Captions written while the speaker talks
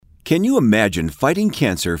Can you imagine fighting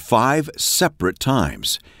cancer 5 separate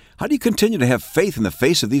times? How do you continue to have faith in the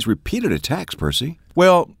face of these repeated attacks, Percy?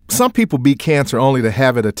 Well, some people beat cancer only to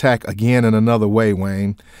have it attack again in another way,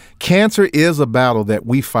 Wayne. Cancer is a battle that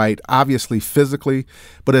we fight, obviously physically,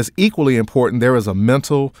 but as equally important, there is a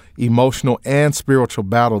mental, emotional, and spiritual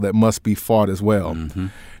battle that must be fought as well.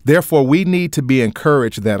 Therefore, we need to be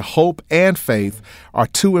encouraged that hope and faith are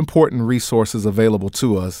 2 important resources available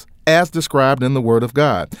to us, as described in the Word of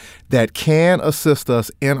God, that can assist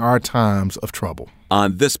us in our times of trouble.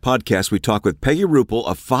 On this podcast, we talk with Peggy Ruppel,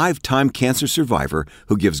 a 5-time cancer survivor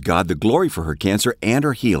who gives God the glory for her cancer and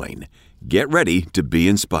her healing. Get ready to be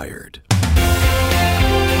inspired.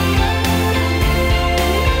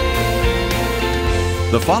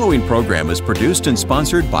 The following program is produced and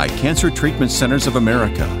sponsored by Cancer Treatment Centers of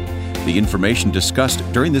America. The information discussed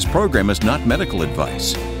during this program is not medical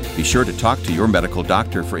advice. Be sure to talk to your medical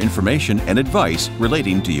doctor for information and advice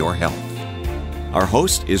relating to your health. Our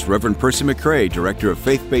host is Reverend Percy McCray, Director of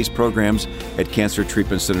Faith-Based Programs at Cancer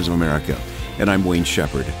Treatment Centers of America. And I'm Wayne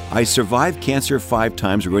Shepherd. I survived cancer 5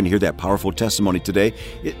 times. We're going to hear that powerful testimony today.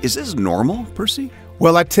 Is this normal, Percy?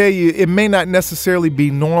 Well, I tell you, it may not necessarily be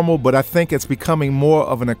normal, but I think it's becoming more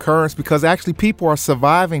of an occurrence because actually people are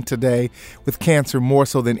surviving today with cancer more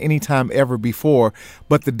so than any time ever before.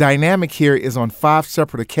 But the dynamic here is on 5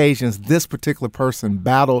 separate occasions, this particular person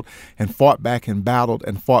battled and fought back and battled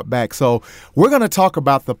and fought back. So we're going to talk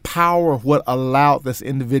about the power of what allowed this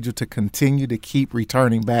individual to continue to keep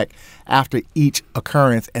returning back after each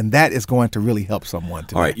occurrence. And that is going to really help someone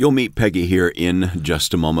today. All right, you'll meet Peggy here in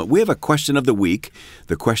just a moment. We have a question of the week.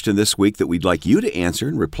 The question this week that we'd like you to answer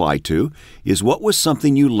and reply to is, what was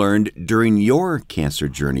something you learned during your cancer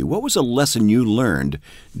journey? What was a lesson you learned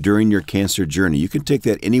during your cancer journey? You can take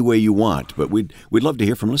that any way you want, but we'd love to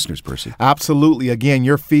hear from listeners, Percy. Absolutely. Again,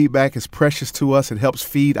 your feedback is precious to us. It helps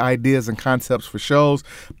feed ideas and concepts for shows.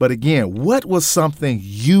 But again, what was something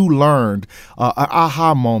you learned, an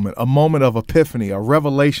aha moment, a moment of epiphany, a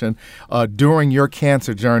revelation during your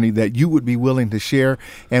cancer journey that you would be willing to share?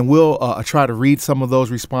 And we'll try to read some of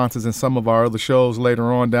those responses in some of our other shows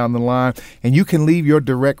later on down the line. And you can leave your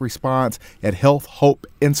direct response at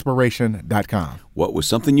healthhopeinspiration.com. What was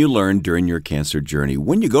something you learned during your cancer journey?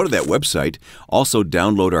 When you go to that website, also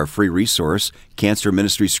download our free resource, Cancer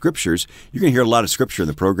Ministry Scriptures. You're going to hear a lot of scripture in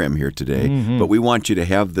the program here today, but we want you to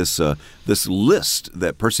have this list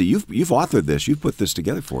that, Percy, you've authored this. You've put this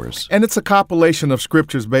together for us. And it's a compilation of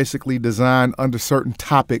scriptures basically designed under certain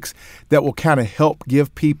topics that will kind of help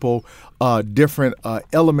give people different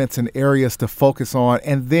elements and areas to focus on,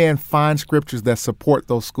 and then find scriptures that support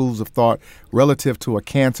those schools of thought relative to a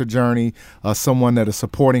cancer journey, someone that is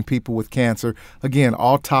supporting people with cancer. Again,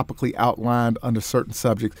 all topically outlined under certain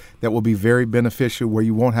subjects that will be very beneficial, where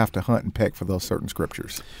you won't have to hunt and peck for those certain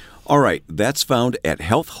scriptures. All right, that's found at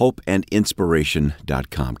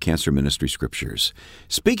healthhopeandinspiration.com, Cancer Ministry Scriptures.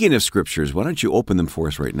 Speaking of scriptures, why don't you open them for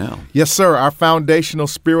us right now? Yes, sir. Our foundational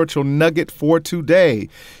spiritual nugget for today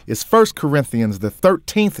is 1 Corinthians, the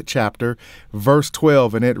 13th chapter, verse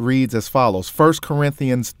 12, and it reads as follows. 1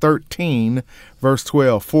 Corinthians 13, verse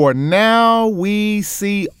 12, "For now we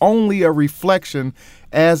see only a reflection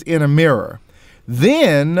as in a mirror.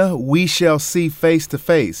 Then we shall see face to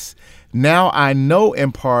face. Now I know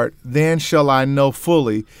in part, then shall I know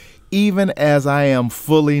fully, even as I am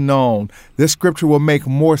fully known." This scripture will make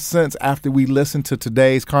more sense after we listen to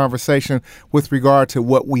today's conversation with regard to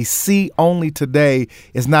what we see only today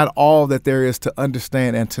is not all that there is to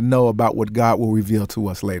understand and to know about what God will reveal to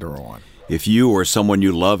us later on. If you or someone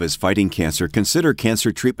you love is fighting cancer, consider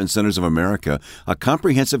Cancer Treatment Centers of America, a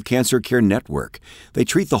comprehensive cancer care network. They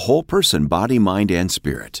treat the whole person, body, mind, and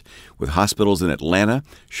spirit. With hospitals in Atlanta,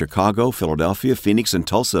 Chicago, Philadelphia, Phoenix, and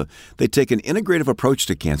Tulsa, they take an integrative approach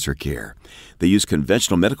to cancer care. They use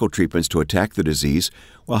conventional medical treatments to attack the disease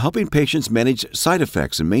while helping patients manage side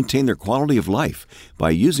effects and maintain their quality of life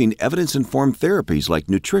by using evidence-informed therapies like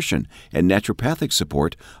nutrition and naturopathic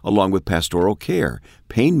support, along with pastoral care,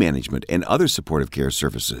 pain management, and other supportive care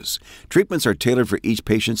services. Treatments are tailored for each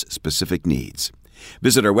patient's specific needs.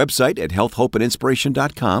 Visit our website at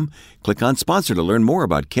healthhopeandinspiration.com. Click on Sponsor to learn more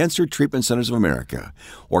about Cancer Treatment Centers of America,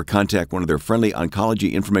 or contact one of their friendly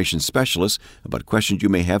oncology information specialists about questions you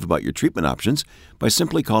may have about your treatment options by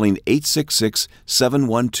simply calling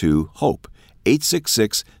 866-712-HOPE,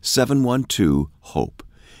 866-712-HOPE.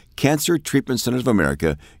 Cancer Treatment Centers of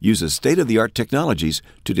America uses state-of-the-art technologies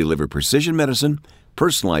to deliver precision medicine,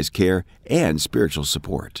 personalized care, and spiritual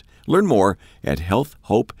support. Learn more at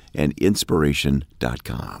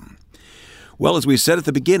healthhopeandinspiration.com. Well, as we said at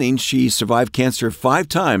the beginning, she survived cancer 5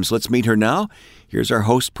 times. Let's meet her now. Here's our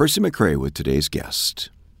host, Percy McCray, with today's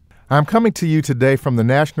guest. I'm coming to you today from the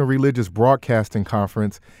National Religious Broadcasting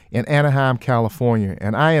Conference in Anaheim, California,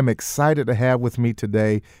 and I am excited to have with me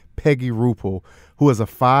today Peggy Rupel, who is a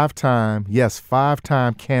five-time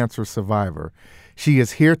cancer survivor. She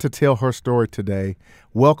is here to tell her story today.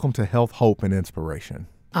 Welcome to Health, Hope, and Inspiration.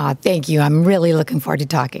 Thank you. I'm really looking forward to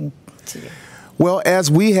talking to you. Well, as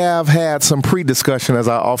we have had some pre-discussion, as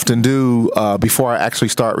I often do before I actually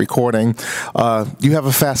start recording, you have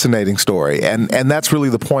a fascinating story. And that's really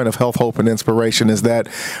the point of Health, Hope, and Inspiration, is that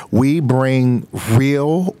we bring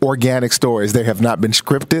real, organic stories. They have not been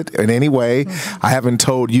scripted in any way. Mm-hmm. I haven't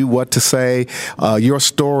told you what to say. Your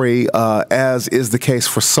story, as is the case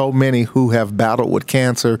for so many who have battled with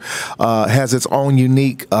cancer, has its own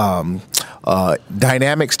unique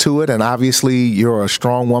dynamics to it. And obviously, you're a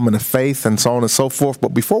strong woman of faith and so on and so forth.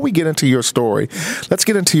 But before we get into your story, let's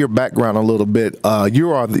get into your background a little bit.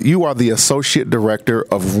 You are the Associate Director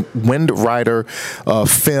of Wind Rider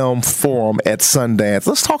Film Forum at Sundance.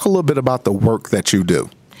 Let's talk a little bit about the work that you do.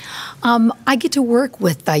 I get to work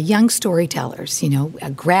with young storytellers,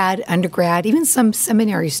 grad, undergrad, even some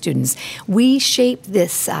seminary students. We shape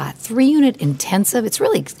this 3-unit intensive. It's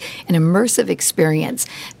really an immersive experience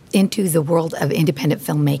into the world of independent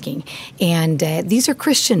filmmaking. And these are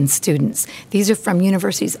Christian students. These are from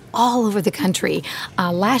universities all over the country.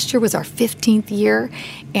 Last year was our 15th year,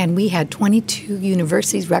 and we had 22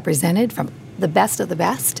 universities represented from the best of the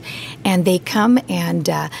best, and they come and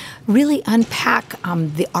really unpack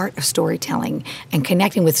the art of storytelling and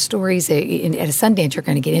connecting with stories. At a Sundance, you're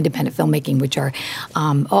going to get independent filmmaking, which are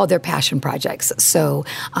all their passion projects. So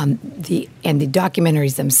the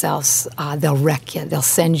documentaries themselves, they'll wreck you. They'll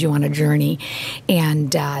send you on a journey,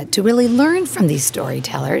 and to really learn from these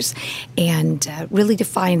storytellers and really to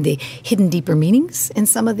find the hidden deeper meanings in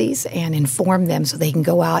some of these and inform them so they can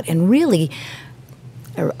go out and really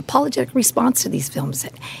apologetic response to these films.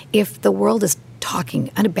 If the world is talking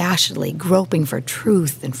unabashedly, groping for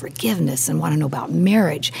truth and forgiveness and want to know about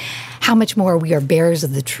marriage, how much more we are bearers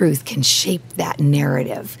of the truth can shape that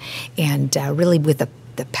narrative. And really with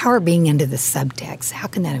the power being into the subtext, how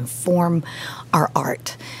can that inform our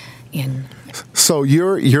art? So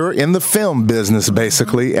you're in the film business,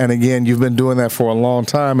 basically, and again, you've been doing that for a long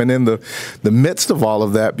time. And in the midst of all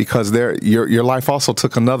of that, because your life also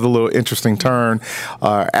took another little interesting turn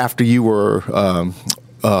after you were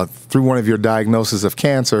through one of your diagnoses of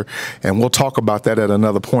cancer, and we'll talk about that at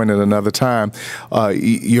another point at another time.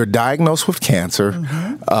 You're diagnosed with cancer, mm-hmm.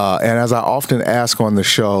 And as I often ask on the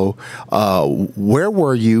show, where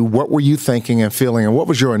were you, what were you thinking and feeling, and what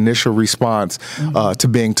was your initial response mm-hmm. To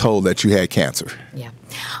being told that you had cancer? Yeah.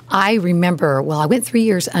 I remember, I went 3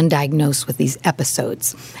 years undiagnosed with these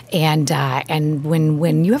episodes. And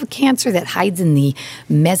when you have a cancer that hides in the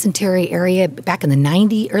mesentery area, back in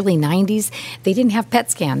the early 90s, they didn't have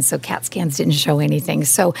PET scans, so CAT scans didn't show anything.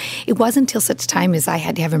 So it wasn't until such time as I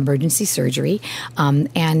had to have emergency surgery.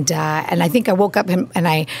 And I think I woke up and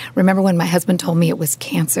I remember when my husband told me it was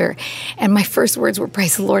cancer. And my first words were,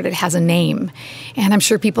 praise the Lord, it has a name. And I'm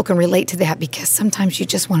sure people can relate to that because sometimes you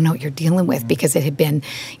just want to know what you're dealing with because it had been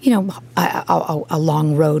a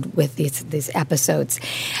long road with these episodes.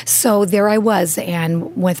 So there I was,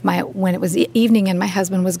 and when it was evening and my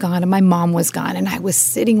husband was gone and my mom was gone, and I was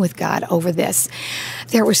sitting with God over this,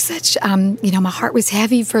 there was such, my heart was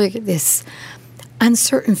heavy for this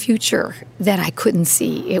uncertain future that I couldn't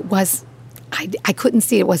see. I couldn't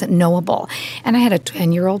see it. It wasn't knowable. And I had a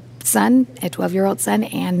 10-year-old son, a 12-year-old son,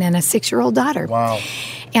 and then a 6-year-old daughter. Wow.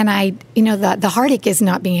 And the heartache is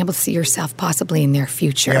not being able to see yourself possibly in their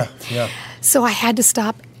future. Yeah. So I had to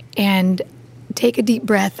stop and take a deep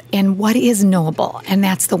breath, and what is knowable? And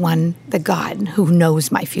that's the God who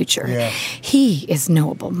knows my future. Yeah. He is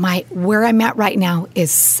knowable. Where I'm at right now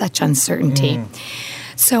is such uncertainty. Mm.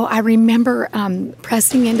 So I remember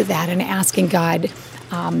pressing into that and asking God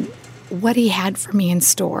what he had for me in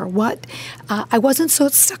store. I wasn't so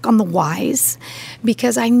stuck on the whys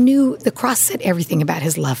because I knew the cross said everything about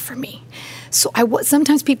his love for me. So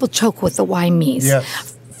sometimes people choke with the why me's.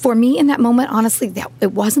 Yes. For me in that moment, honestly,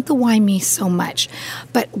 it wasn't the why me so much,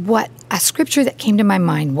 but what a scripture that came to my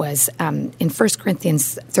mind was in 1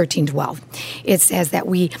 Corinthians 13:12. It says that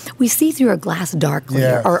we see through a glass darkly,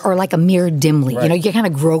 yeah. or like a mirror dimly. Right. You're kind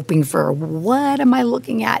of groping for what am I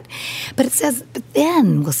looking at? But it says, but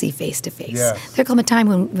then we'll see face to face. Yes. There'll come a time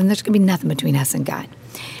when there's going to be nothing between us and God.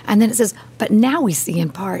 And then it says, but now we see in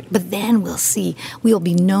part, but then we'll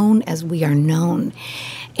be known as we are known.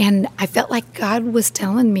 And I felt like God was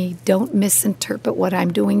telling me, don't misinterpret what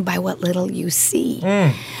I'm doing by what little you see.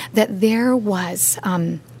 Mm. That there was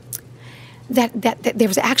that there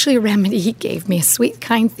was actually a remedy he gave me, a sweet,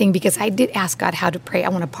 kind thing, because I did ask God how to pray. I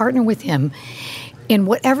want to partner with him in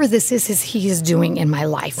whatever this is he is doing in my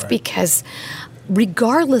life, because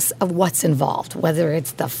regardless of what's involved, whether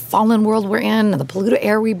it's the fallen world we're in, the polluted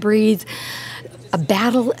air we breathe, a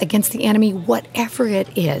battle against the enemy, whatever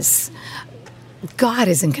it is, God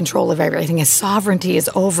is in control of everything. His sovereignty is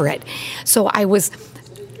over it. So I was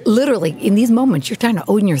literally, in these moments, you're trying to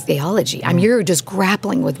own your theology. You're just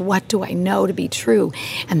grappling with, what do I know to be true?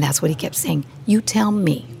 And that's what he kept saying. You tell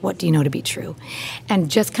me, what do you know to be true? And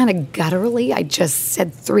just kind of gutturally, I just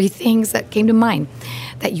said 3 things that came to mind.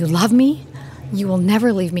 That you love me, you will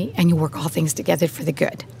never leave me, and you work all things together for the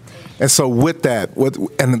good. And so with that,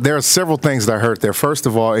 and there are several things that I heard there. First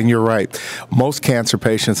of all, and you're right, most cancer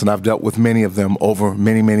patients, and I've dealt with many of them over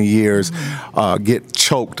many, many years, get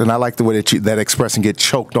choked. And I like the way that expression, get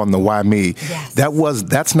choked on the why me. Yes.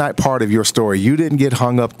 That's not part of your story. You didn't get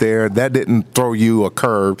hung up there. That didn't throw you a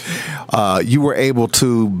curve. You were able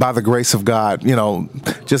to, by the grace of God,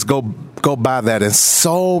 just go by that. And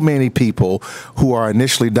so many people who are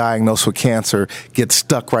initially diagnosed with cancer get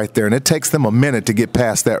stuck right there. And it takes them a minute to get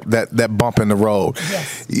past that bump in the road.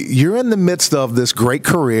 Yes. You're in the midst of this great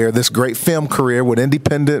career, this great film career with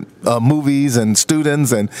independent movies and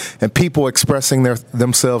students and people expressing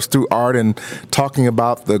themselves through art and talking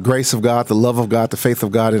about the grace of God, the love of God, the faith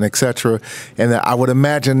of God, and etc. And I would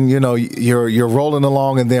imagine, you're rolling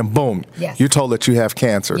along and then boom, yes, you're told that you have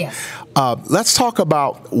cancer. Yes. Let's talk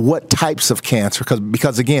about what types of cancer,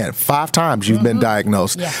 because again, 5 times you've been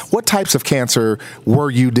diagnosed. Yes. What types of cancer were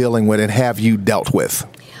you dealing with and have you dealt with?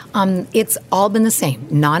 It's all been the same,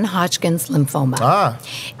 non-Hodgkin's lymphoma.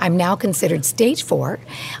 I'm now considered stage 4,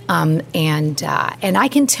 and I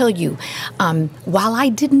can tell you, while I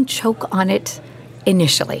didn't choke on it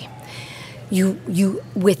initially, you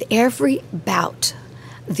with every bout,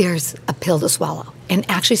 there's a pill to swallow, and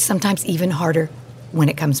actually sometimes even harder when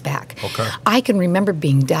it comes back. Okay. I can remember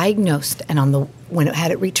being diagnosed and when it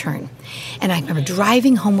had it return. And I remember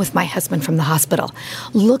driving home with my husband from the hospital,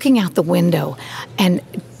 looking out the window, and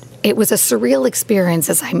it was a surreal experience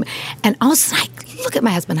and all of a sudden I look at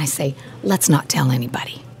my husband and I say, let's not tell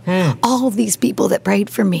anybody. All of these people that prayed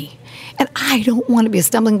for me, and I don't want to be a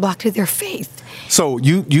stumbling block to their faith. So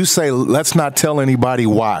you say, let's not tell anybody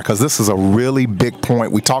why, because this is a really big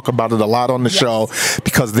point. We talk about it a lot on the show,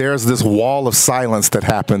 because there's this wall of silence that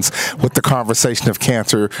happens with the conversation of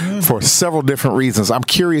cancer for several different reasons. I'm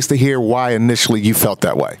curious to hear why initially you felt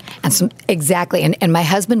that way. Exactly. And my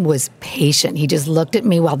husband was patient. He just looked at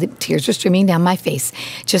me while the tears were streaming down my face,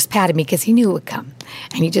 just patted me because he knew it would come.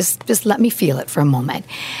 And he just let me feel it for a moment.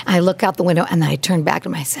 And I look out the window and then I turned back to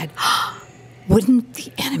him and I said, wouldn't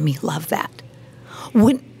the enemy love that?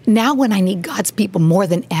 Now when I need God's people more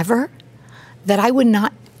than ever, that I would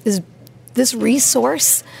not, this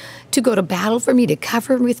resource to go to battle for me, to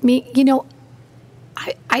cover with me,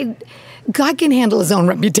 God can handle his own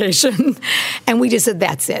reputation. And we just said,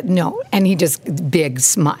 that's it. No. And he just big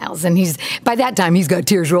smiles. And by that time, he's got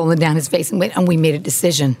tears rolling down his face. And we made a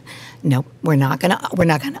decision. No, we're not going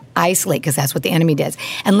to isolate, because that's what the enemy does.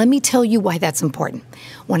 And let me tell you why that's important.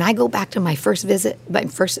 When I go back to my first visit,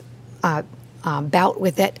 bout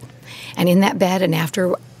with it, and in that bed, and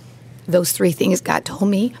after those 3 things God told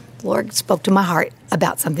me, the Lord spoke to my heart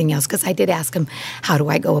about something else, because I did ask him, how do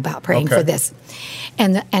I go about praying for this?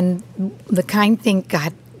 And the kind thing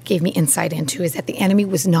God gave me insight into is that the enemy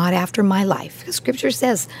was not after my life. Because Scripture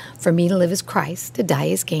says, for me to live is Christ, to die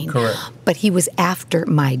is gain. Correct. But he was after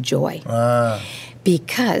my joy.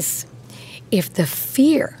 Because if the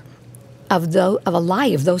fear of a lie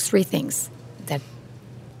of those 3 things, that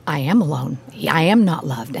I am alone, I am not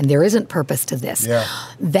loved, and there isn't purpose to this. Yeah.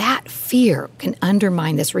 That fear can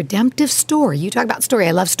undermine this redemptive story. You talk about story,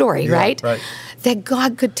 I love story, right? Right. That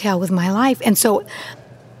God could tell with my life. And so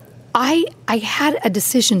I had a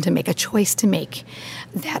decision to make, a choice to make,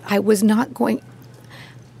 that I was not going.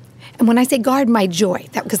 And when I say guard my joy,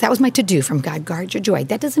 because that was my to-do from God, guard your joy,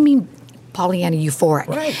 that doesn't mean Pollyanna euphoric.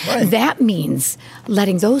 Right. That means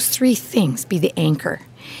letting those 3 things be the anchor.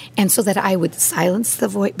 And so that I would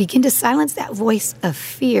begin to silence that voice of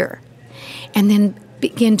fear, and then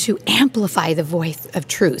begin to amplify the voice of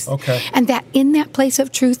truth. Okay. And that in that place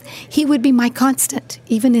of truth, he would be my constant,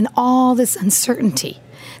 even in all this uncertainty.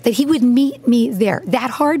 That he would meet me there, that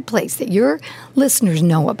hard place that your listeners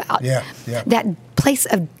know about. Yeah. That place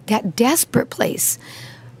that desperate place.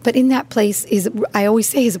 But in that place I always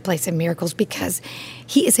say, is a place of miracles, because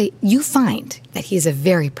you find that he is a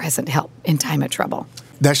very present help in time of trouble.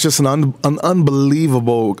 That's just an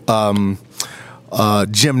unbelievable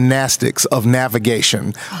gymnastics of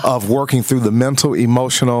navigation, of working through the mental,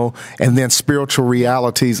 emotional, and then spiritual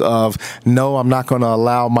realities of, no, I'm not going to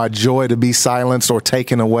allow my joy to be silenced or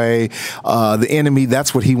taken away. The enemy,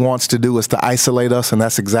 that's what he wants to do, is to isolate us, and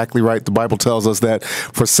that's exactly right. The Bible tells us that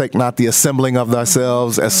forsake not the assembling of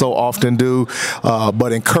thyself, as so often do,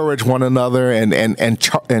 but encourage one another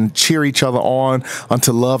and cheer each other on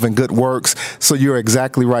unto love and good works. So you're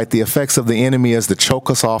exactly right. The effects of the enemy is to choke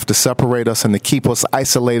us off, to separate us, and to keep us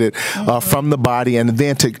isolated from the body, and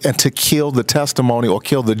then to kill the testimony or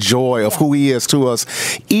kill the joy of who he is to us,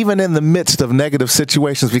 even in the midst of negative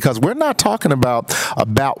situations, because we're not talking about a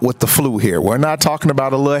bout with the flu here. We're not talking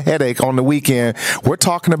about a little headache on the weekend. We're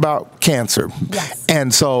talking about cancer. Yes.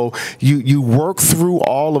 And so you work through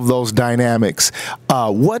all of those dynamics.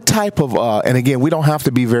 What type of, and again, we don't have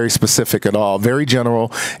to be very specific at all, very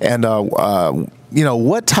general, and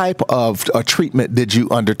what type of treatment did you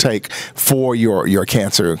undertake for your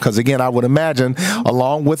cancer? Because again, I would imagine,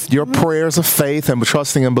 along with your prayers of faith and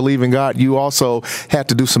trusting and believing God, you also had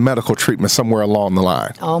to do some medical treatment somewhere along the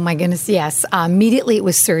line. Oh my goodness, yes. Immediately it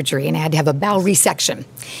was surgery, and I had to have a bowel resection.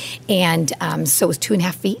 And so it was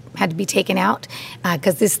 2.5 feet had to be taken out,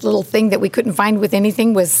 because this little thing that we couldn't find with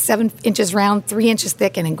anything was 7 inches round, 3 inches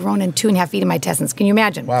thick, and had grown in 2.5 feet of my intestines. Can you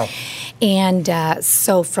imagine? Wow. And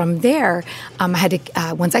so from there, I had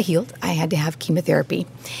to, once I healed, I had to have chemotherapy.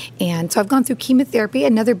 And so I've gone through chemotherapy,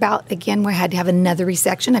 another bout again where I had to have another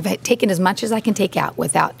resection. I've taken as much as I can take out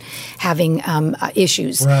without having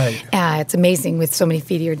issues. Right. It's amazing with so many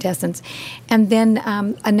feet of your intestines. And then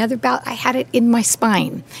another bout, I had it in my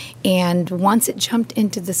spine. And once it jumped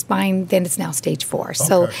into the spine, then it's now stage 4.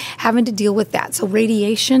 So having to deal with that. So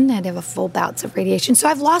radiation, I had to have a full bouts of radiation. So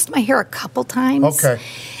I've lost my hair a couple times. Okay.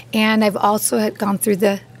 And I've also had gone through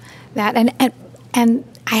that. And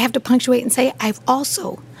I have to punctuate and say I've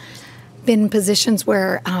also been in positions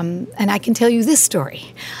where, and I can tell you this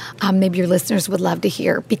story, maybe your listeners would love to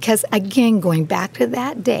hear, because again, going back to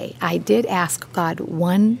that day, I did ask God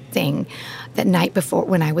one thing that night before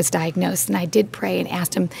when I was diagnosed, and I did pray and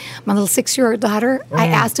asked him, my little 6-year-old daughter, I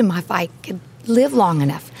asked him if I could live long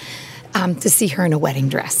enough to see her in a wedding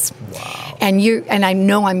dress. Wow. And I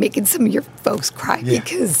know I'm making some of your folks cry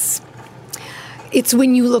because it's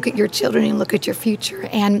when you look at your children and look at your future.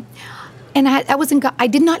 And I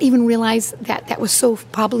did not even realize that was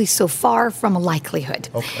probably so far from a likelihood.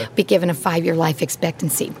 Okay. Be given a 5-year life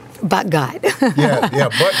expectancy. But God. But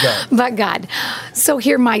God. But God. So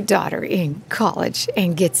here my daughter in college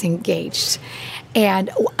and gets engaged.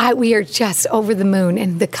 And we are just over the moon,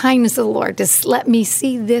 and the kindness of the Lord just let me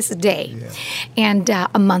see this day. Yeah. And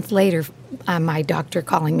a month later, my doctor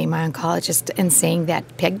calling me, my oncologist, and saying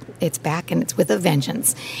that, Peg, it's back and it's with a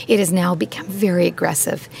vengeance. It has now become very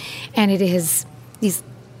aggressive, and it is these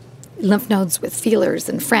lymph nodes with feelers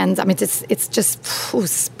and friends. I mean, it's just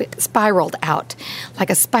spiraled out like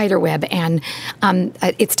a spider web, and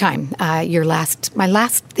it's time. My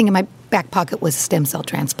last thing in my back pocket was a stem cell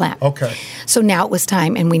transplant. Okay. So now it was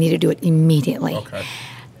time, and we need to do it immediately. Okay.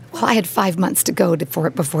 Well, I had 5 months to go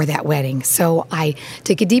before that wedding. So I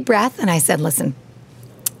took a deep breath and I said, listen,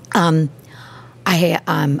 I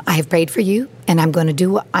have prayed for you, and I'm going to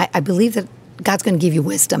do, I believe that God's going to give you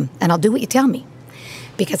wisdom, and I'll do what you tell me,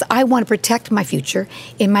 because I want to protect my future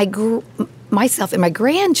in myself and my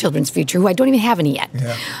grandchildren's future, who I don't even have any yet.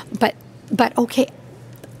 Yeah. But okay,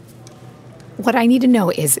 what I need to know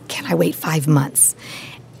is, can I wait 5 months?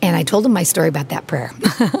 And I told him my story about that prayer.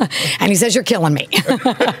 And he says, you're killing me.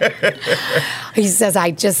 He says,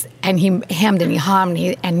 and he hemmed and he hummed,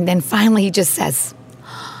 and then finally he just says,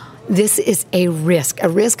 this is a risk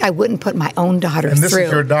I wouldn't put my own daughter through. And this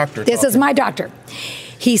is your doctor. This is my doctor.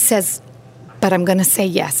 He says, but I'm going to say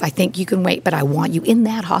yes. I think you can wait, but I want you in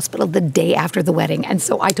that hospital the day after the wedding. And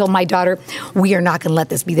so I told my daughter, we are not going to let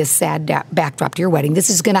this be this sad backdrop to your wedding.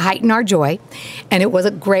 This is going to heighten our joy. And it was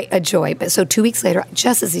a joy. But so 2 weeks later,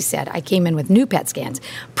 just as he said, I came in with new PET scans,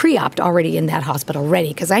 pre-op already in that hospital ready,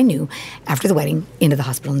 because I knew after the wedding, into the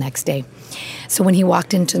hospital next day. So when he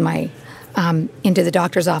walked into into the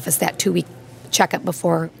doctor's office, that 2-week checkup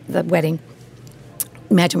before the wedding,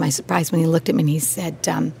 imagine my surprise when he looked at me and he said,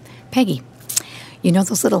 Peggy, you know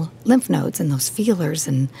those little lymph nodes and those feelers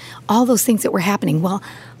and all those things that were happening? Well,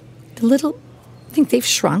 I think they've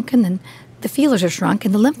shrunk, and then the feelers are shrunk,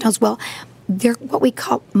 and the lymph nodes, well, they're what we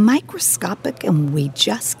call microscopic, and we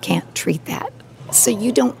just can't treat that. So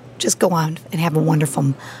you don't just go on and have a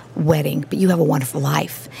wonderful wedding, but you have a wonderful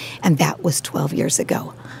life. And that was 12 years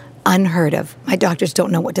ago. Unheard of. My doctors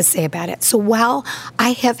don't know what to say about it. So while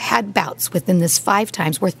I have had bouts within this 5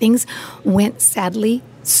 times where things went sadly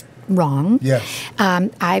wrong. Yes.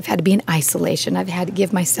 I've had to be in isolation. I've had to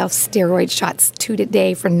give myself steroid shots 2 a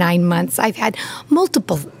day for 9 months. I've had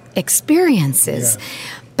multiple experiences. Yeah.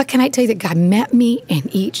 But can I tell you that God met me in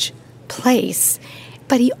each place,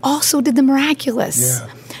 but he also did the miraculous. Yeah.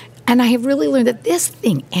 And I have really learned that this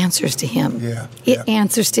thing answers to him. Yeah. It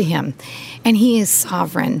answers to him. And he is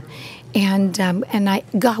sovereign. And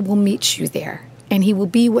God will meet you there. And he will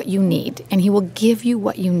be what you need. And he will give you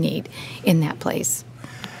what you need in that place.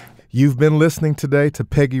 You've been listening today to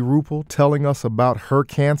Peggy Rupel telling us about her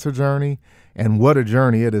cancer journey and what a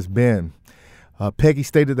journey it has been. Peggy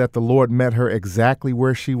stated that the Lord met her exactly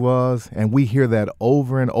where she was, and we hear that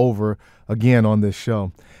over and over again on this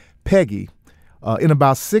show. Peggy, in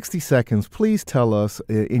about 60 seconds, please tell us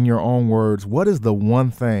in your own words, what is the one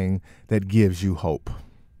thing that gives you hope?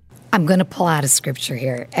 I'm going to pull out a scripture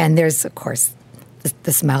here. And there's, of course,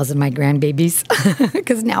 the smiles of my grandbabies,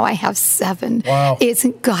 because now I have 7. Wow.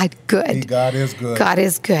 Isn't God good? God is good. God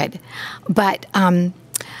is good. But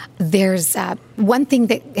there's one thing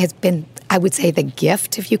that has been, I would say, the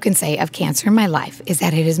gift, if you can say, of cancer in my life is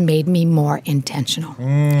that it has made me more intentional.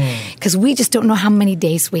 Because we just don't know how many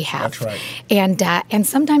days we have. That's right. And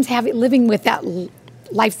sometimes living with that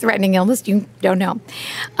life-threatening illness, you don't know.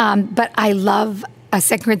 But I love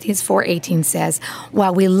 2 Corinthians 4:18 says,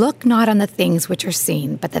 while we look not on the things which are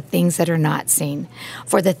seen, but the things that are not seen.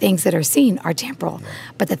 For the things that are seen are temporal,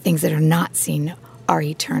 but the things that are not seen are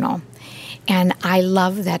eternal. And I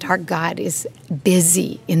love that our God is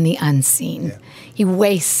busy in the unseen. Yeah. He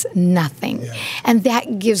wastes nothing. Yeah. And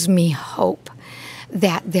that gives me hope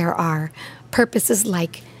that there are purposes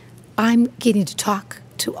like I'm getting to talk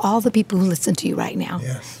to all the people who listen to you right now.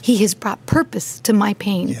 Yes. He has brought purpose to my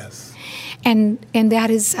pain. Yes. And that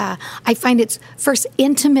is, I find it's first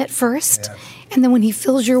intimate first. Yes. And then when he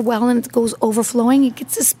fills your well and it goes overflowing, it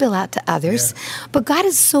gets to spill out to others. Yes. But God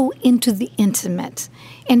is so into the intimate.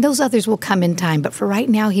 And those others will come in time. But for right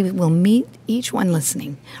now, he will meet each one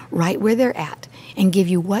listening right where they're at and give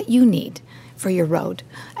you what you need for your road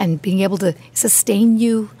and being able to sustain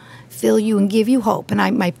you, fill you, and give you hope.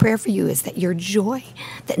 And my prayer for you is that your joy,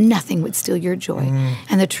 that nothing would steal your joy.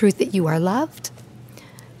 And the truth that you are loved,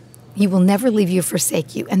 he will never leave you or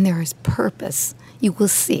forsake you. And there is purpose. You will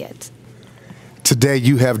see it. Today,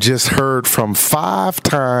 you have just heard from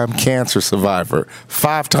 5-time cancer survivor,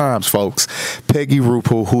 5 times, folks, Peggy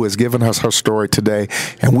Rupel, who has given us her story today.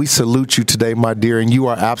 And we salute you today, my dear. And you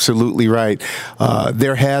are absolutely right.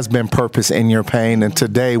 There has been purpose in your pain. And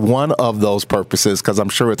today, one of those purposes, because I'm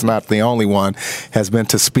sure it's not the only one, has been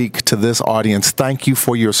to speak to this audience. Thank you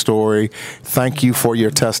for your story. Thank you for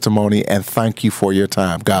your testimony. And thank you for your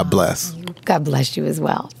time. God bless. God bless you as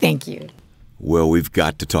well. Thank you. Well, we've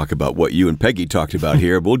got to talk about what you and Peggy talked about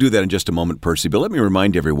here. We'll do that in just a moment, Percy. But let me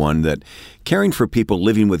remind everyone that caring for people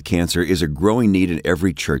living with cancer is a growing need in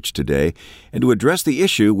every church today. And to address the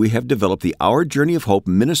issue, we have developed the Our Journey of Hope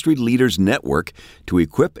Ministry Leaders Network to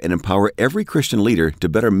equip and empower every Christian leader to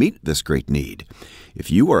better meet this great need. If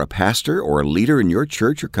you are a pastor or a leader in your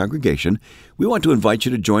church or congregation, we want to invite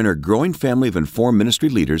you to join our growing family of informed ministry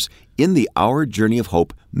leaders in the Our Journey of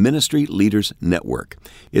Hope Ministry Leaders Network.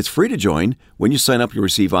 It's free to join. When you sign up, you'll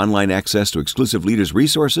receive online access to exclusive leaders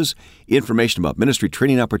resources, information about ministry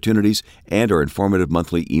training opportunities, and our informative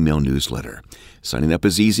monthly email newsletter. Signing up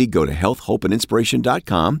is easy. Go to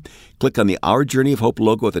healthhopeandinspiration.com, click on the Our Journey of Hope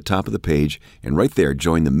logo at the top of the page, and right there,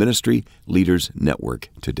 join the Ministry Leaders Network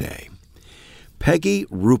today. Peggy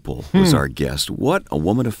Rupel was our guest. What a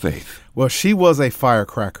woman of faith. Well, she was a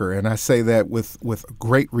firecracker, and I say that with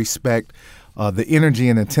great respect. The energy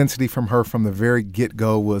and intensity from her from the very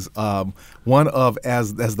get-go was one of,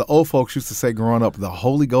 as the old folks used to say growing up, the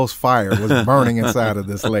Holy Ghost fire was burning inside of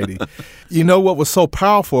this lady. You know what was so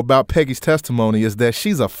powerful about Peggy's testimony is that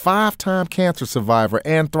she's a 5-time cancer survivor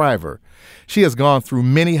and thriver. She has gone through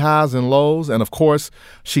many highs and lows, and of course,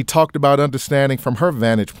 she talked about understanding from her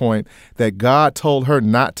vantage point that God told her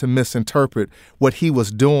not to misinterpret what he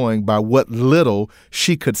was doing by what little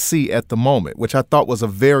she could see at the moment, which I thought was a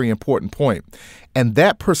very important point. And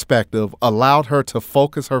that perspective allowed her to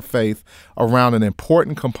focus her faith around an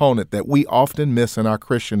important component that we often miss in our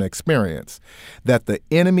Christian experience, that the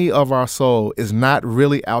enemy of our soul is not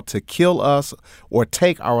really out to kill us or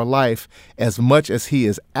take our life as much as he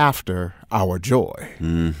is after our joy.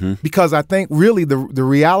 Mm-hmm. Because I think really the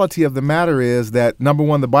reality of the matter is that, number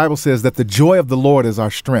one, the Bible says that the joy of the Lord is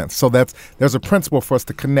our strength. So there's a principle for us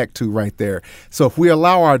to connect to right there. So if we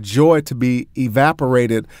allow our joy to be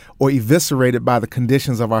evaporated or eviscerated by the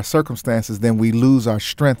conditions of our circumstances, then we lose our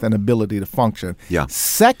strength and ability to function. Yeah.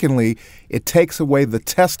 Secondly, it takes away the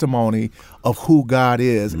testimony of who God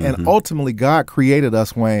is. And ultimately, God created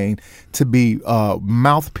us, Wayne, to be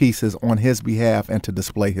mouthpieces on his behalf and to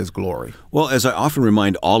display his glory. Well, as I often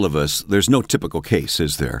remind all of us, there's no typical case,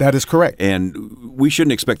 is there? That is correct. And we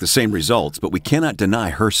shouldn't expect the same results, but we cannot deny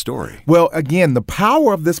her story. Well, again, the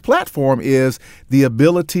power of this platform is the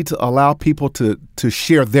ability to allow people to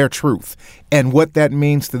share their truth and what that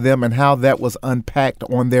means to them and how that was unpacked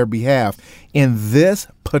on their behalf. In this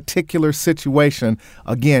particular situation,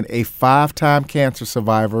 again, a 5-time cancer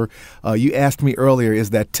survivor, you asked me earlier, is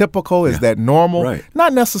that typical? Is that normal? Right.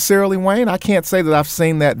 Not necessarily, Wayne. I can't say that I've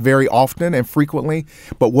seen that very often and frequently,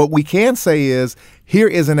 but what we can say is here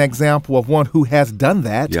is an example of one who has done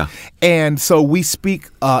that. Yeah. And so we speak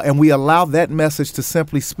and we allow that message to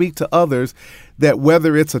simply speak to others that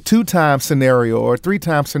whether it's a 2-time scenario or a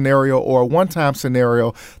 3-time scenario or a 1-time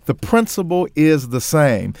scenario, the principle is the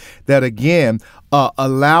same. That again,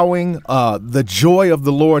 allowing the joy of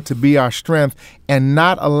the Lord to be our strength and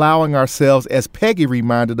not allowing ourselves, as Peggy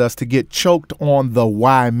reminded us, to get choked on the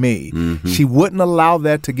why me. She wouldn't allow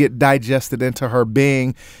that to get digested into her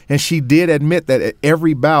being. And she did admit that at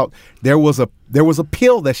every bout there was a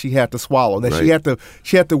pill that she had to swallow, that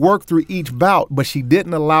she had to work through each bout, but she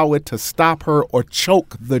didn't allow it to stop her or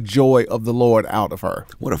choke the joy of the Lord out of her.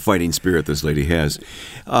 What a fighting spirit this lady has.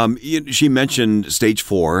 She mentioned stage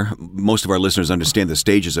 4. Most of our listeners understand the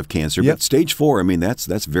stages of cancer, but stage 4, I mean,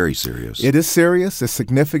 that's very serious. It is serious, it's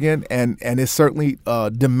significant, and it certainly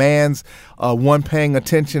demands one paying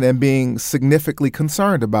attention and being significantly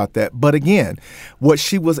concerned about that. But again, what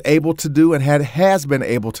she was able to do and has been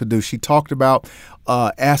able to do, she talked about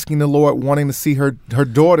asking the Lord, wanting to see her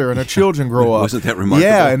daughter and her children grow up. Wasn't that remarkable?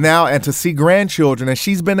 Yeah, and to see grandchildren. And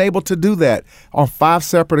she's been able to do that on 5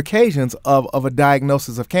 separate occasions of a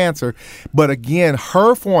diagnosis of cancer. But again,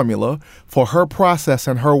 her formula for her process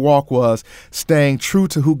and her walk was staying true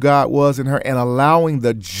to who God was in her and allowing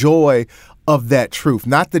the joy of that truth,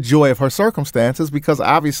 not the joy of her circumstances, because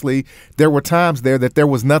obviously there were times there that there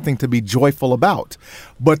was nothing to be joyful about.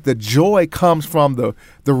 But the joy comes from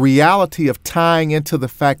the reality of tying into the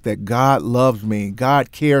fact that God loves me,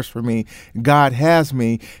 God cares for me, God has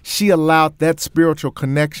me. She allowed that spiritual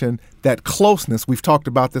connection, that closeness, we've talked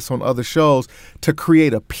about this on other shows, to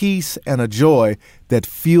create a peace and a joy that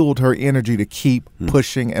fueled her energy to keep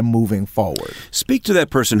pushing and moving forward. Speak to that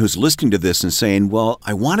person who's listening to this and saying, well,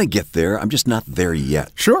 I want to get there, I'm just not there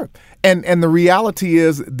yet. Sure. And the reality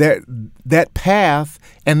is that path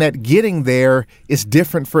and that getting there is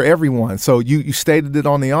different for everyone. So you stated it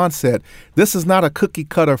on the onset. This is not a cookie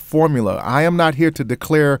cutter formula. I am not here to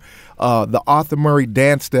declare the Arthur Murray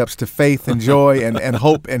dance steps to faith and joy and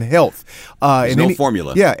hope and health. There's no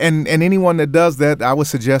formula. Yeah, and anyone that does that, I would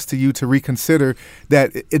suggest to you to reconsider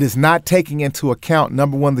that it is not taking into account,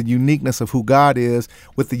 number one, the uniqueness of who God is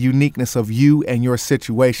with the uniqueness of you and your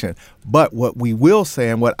situation. But what we will say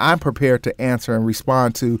and what I'm prepared to answer and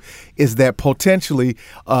respond to is that potentially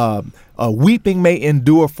weeping may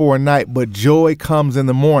endure for a night, but joy comes in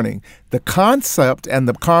the morning. The concept and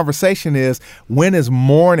the conversation is, when is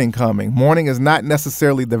morning coming? Morning is not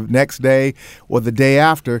necessarily the next day or the day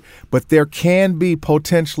after, but there can be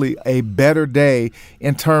potentially a better day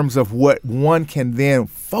in terms of what one can then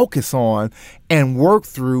focus on and work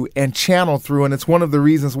through and channel through. And it's one of the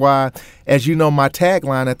reasons why, as you know, my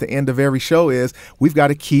tagline at the end of every show is, we've got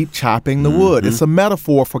to keep chopping the wood. It's a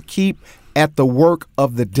metaphor for keep at the work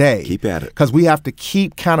of the day. Keep at it. Because we have to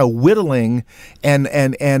keep kind of whittling and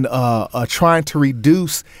trying to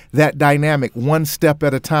reduce that dynamic one step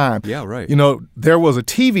at a time. Yeah, right. You know, there was a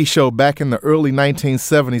TV show back in the early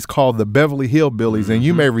 1970s called The Beverly Hillbillies, and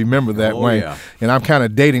you may remember that, Wayne. Yeah. And I'm kind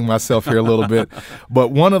of dating myself here a little bit.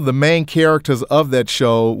 But one of the main characters of that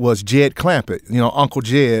show was Jed Clampett, you know, Uncle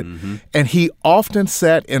Jed. And he often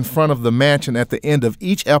sat in front of the mansion at the end of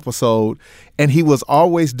each episode, and he was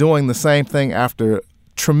always doing the same thing after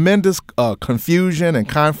tremendous confusion and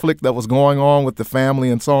conflict that was going on with the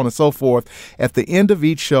family and so on and so forth. At the end of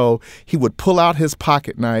each show, he would pull out his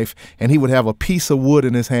pocket knife and he would have a piece of wood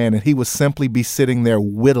in his hand, and he would simply be sitting there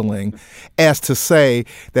whittling, as to say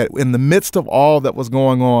that in the midst of all that was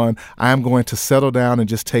going on, I am going to settle down and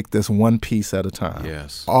just take this one piece at a time.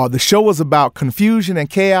 Yes. The show was about confusion and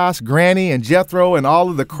chaos, Granny and Jethro and all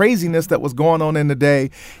of the craziness that was going on in the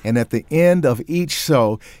day. And at the end of each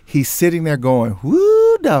show, he's sitting there going,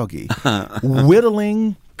 whoo, doggy,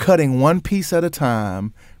 whittling, cutting one piece at a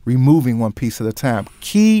time, removing one piece at a time.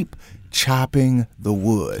 Keep chopping the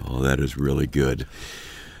wood. Oh, that is really good.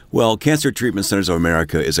 Well, Cancer Treatment Centers of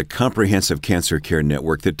America is a comprehensive cancer care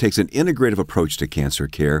network that takes an integrative approach to cancer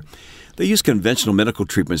care. They use conventional medical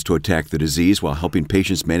treatments to attack the disease while helping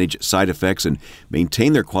patients manage side effects and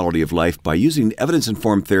maintain their quality of life by using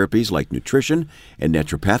evidence-informed therapies like nutrition and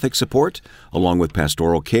naturopathic support, along with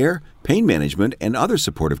pastoral care, pain management, and other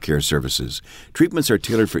supportive care services. Treatments are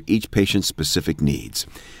tailored for each patient's specific needs.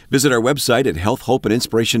 Visit our website at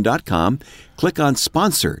healthhopeandinspiration.com. Click on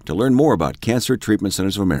Sponsor to learn more about Cancer Treatment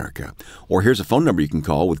Centers of America. Or here's a phone number you can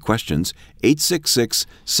call with questions,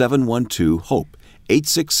 866-712-HOPE.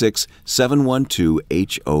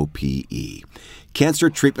 866-712-HOPE. Cancer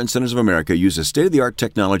Treatment Centers of America uses state-of-the-art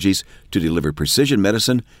technologies to deliver precision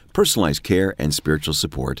medicine, personalized care, and spiritual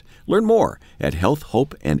support. Learn more at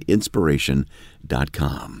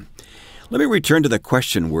healthhopeandinspiration.com. Let me return to the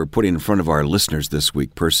question we're putting in front of our listeners this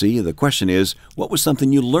week, Percy. The question is, what was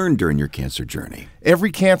something you learned during your cancer journey?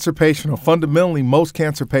 Every cancer patient, or fundamentally most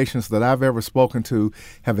cancer patients that I've ever spoken to,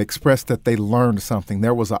 have expressed that they learned something.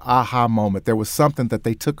 There was an aha moment. There was something that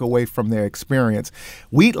they took away from their experience.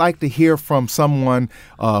 We'd like to hear from someone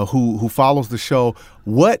who follows the show.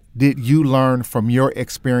 What did you learn from your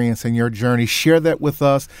experience and your journey? Share that with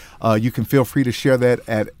us. You can feel free to share that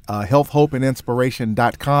at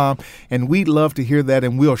healthhopeandinspiration.com. And we'd love to hear that,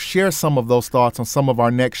 and we'll share some of those thoughts on some of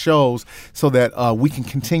our next shows so that we can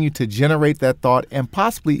continue to generate that thought and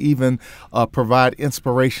possibly even provide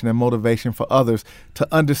inspiration and motivation for others to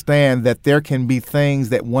understand that there can be things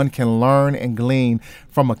that one can learn and glean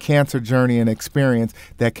from a cancer journey and experience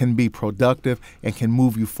that can be productive and can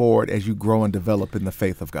move you forward as you grow and develop in the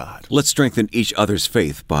faith of God. Let's strengthen each other's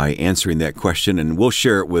faith by answering that question, and we'll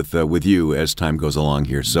share it with you as time goes along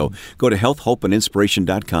here. So go to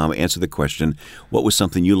healthhopeandinspiration.com, answer the question, what was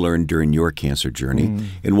something you learned during your cancer journey?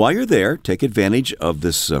 And while you're there, take advantage of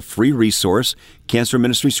this free resource, Cancer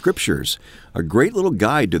Ministry Scriptures, a great little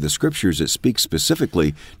guide to the Scriptures that speaks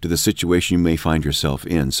specifically to the situation you may find yourself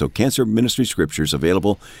in. So Cancer Ministry Scriptures,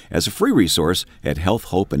 available as a free resource at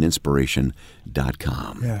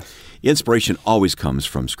healthhopeandinspiration.com. Yes. Inspiration always comes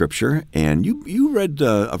from Scripture, and you read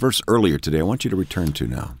a verse earlier today I want you to return to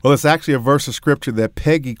now. Well, it's actually a verse of Scripture that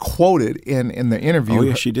Peggy quoted in the interview. Oh,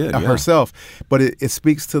 yes, she did. Herself. But it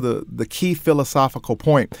speaks to the key philosophical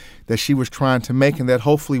point that she was trying to make, and that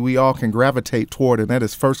hopefully we all can gravitate toward, and that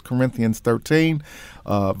is 1 Corinthians 13,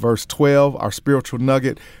 verse 12, our spiritual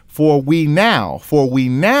nugget. For we now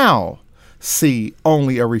see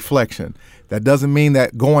only a reflection. That doesn't mean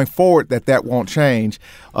that going forward that won't change.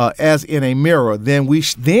 As in a mirror, then we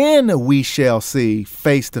shall see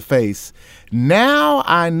face to face. Now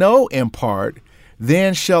I know in part,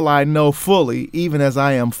 then shall I know fully, even as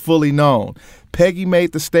I am fully known. Peggy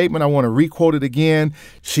made the statement. I want to requote it again.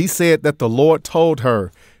 She said that the Lord told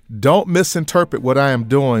her, don't misinterpret what I am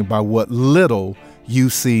doing by what little you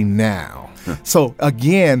see now. So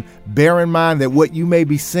again, bear in mind that what you may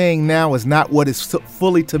be seeing now is not what is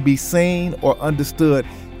fully to be seen or understood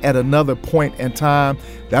at another point in time.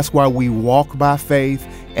 That's why we walk by faith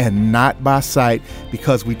and not by sight,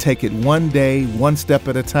 because we take it one day, one step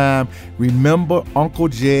at a time. Remember Uncle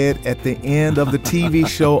Jed at the end of the TV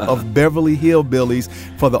show of Beverly Hillbillies.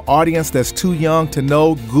 For the audience that's too young to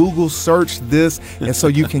know, Google search this, and so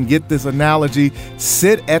you can get this analogy.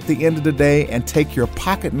 Sit at the end of the day and take your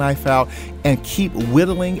pocket knife out and keep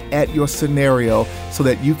whittling at your scenario so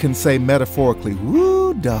that you can say metaphorically,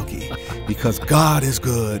 woo, doggy, because God is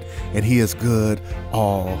good and he is good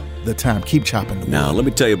all the time. Keep chopping the wood. Now, let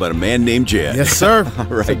me tell you about a man named Jed. Yes, sir. All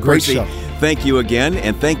right, it's a great Percy, show. Thank you again,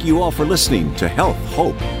 and thank you all for listening to Health,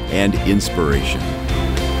 Hope, and Inspiration.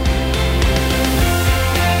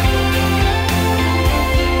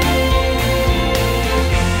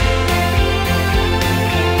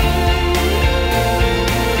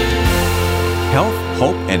 Health,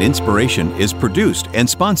 Hope, and Inspiration is produced and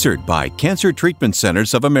sponsored by Cancer Treatment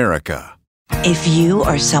Centers of America. If you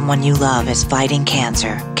or someone you love is fighting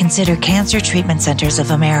cancer, consider Cancer Treatment Centers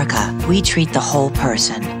of America. We treat the whole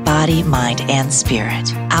person, body, mind, and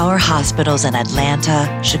spirit. Our hospitals in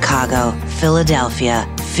Atlanta, Chicago, Philadelphia,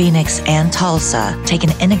 Phoenix, and Tulsa take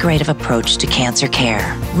an integrative approach to cancer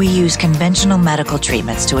care. We use conventional medical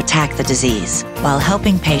treatments to attack the disease while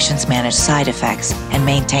helping patients manage side effects and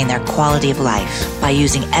maintain their quality of life by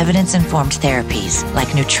using evidence-informed therapies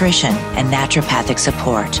like nutrition and naturopathic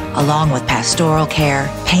support, along with pastoral care,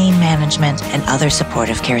 pain management, and other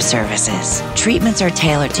supportive care services. Treatments are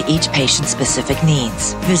tailored to each patient's specific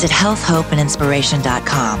needs. Visit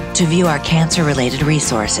healthhopeandinspiration.com to view our cancer-related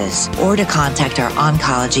resources or to contact our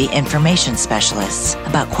oncology information specialists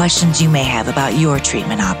about questions you may have about your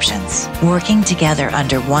treatment options. Working together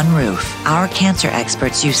under one roof, our cancer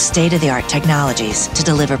experts use state-of-the-art technologies to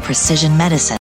deliver precision medicine